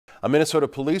A Minnesota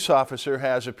police officer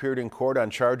has appeared in court on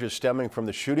charges stemming from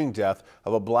the shooting death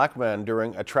of a black man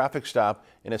during a traffic stop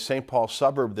in a St. Paul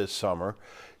suburb this summer.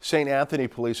 St. Anthony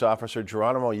police officer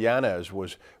Jeronimo Yanez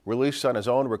was released on his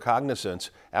own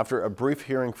recognizance after a brief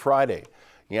hearing Friday.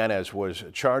 Yanez was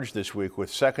charged this week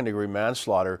with second-degree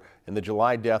manslaughter in the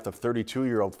July death of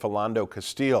 32-year-old Philando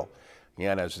Castile.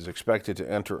 Yanez is expected to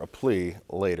enter a plea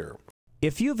later.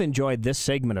 If you've enjoyed this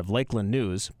segment of Lakeland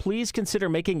News, please consider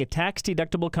making a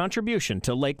tax-deductible contribution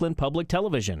to Lakeland Public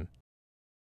Television.